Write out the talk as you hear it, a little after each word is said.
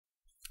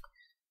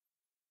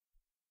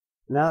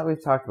now that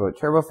we've talked about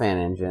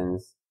turbofan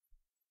engines,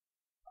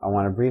 I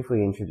want to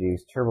briefly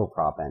introduce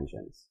turboprop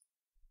engines.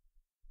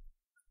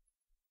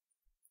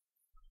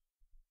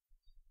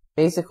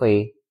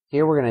 Basically,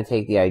 here we're going to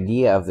take the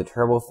idea of the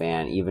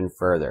turbofan even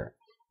further.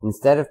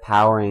 Instead of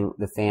powering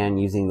the fan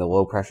using the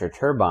low-pressure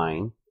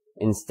turbine,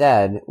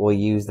 instead we'll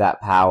use that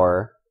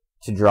power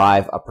to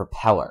drive a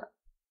propeller.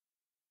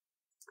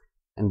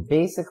 And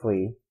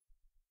basically,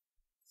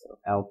 so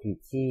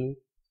LPT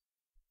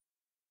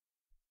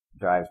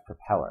drives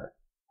propeller.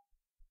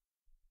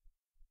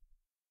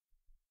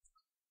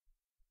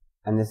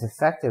 And this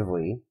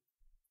effectively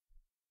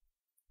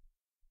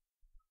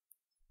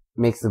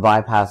makes the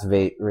bypass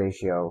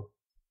ratio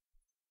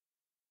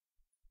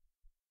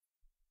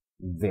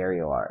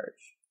very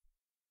large,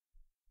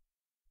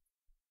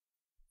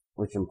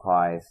 which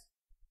implies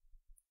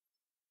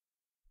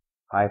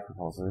high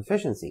propulsive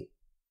efficiency.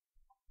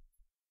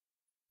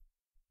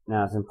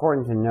 Now, it's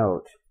important to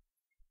note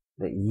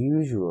that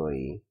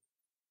usually,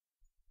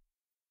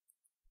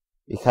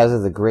 because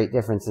of the great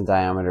difference in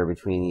diameter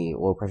between the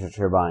low-pressure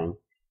turbine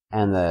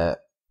and the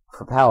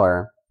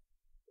propeller,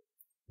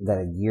 that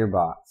a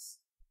gearbox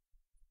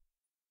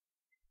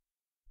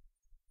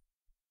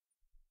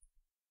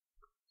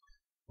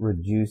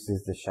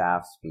reduces the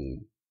shaft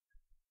speed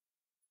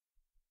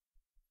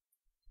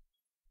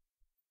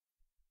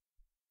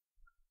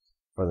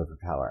for the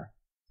propeller.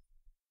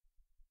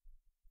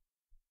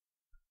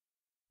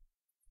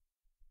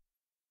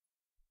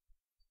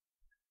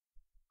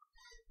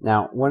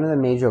 Now, one of the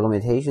major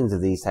limitations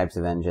of these types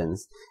of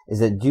engines is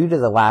that due to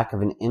the lack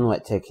of an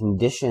inlet to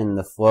condition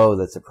the flow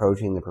that's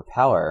approaching the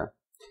propeller,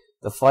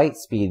 the flight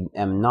speed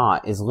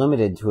m0 is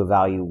limited to a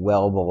value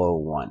well below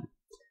 1.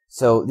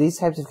 So these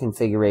types of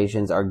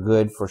configurations are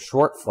good for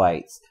short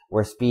flights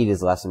where speed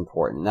is less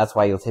important. That's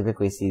why you'll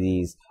typically see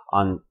these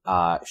on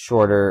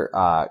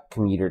shorter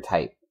commuter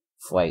type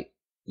flight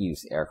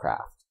use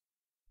aircraft.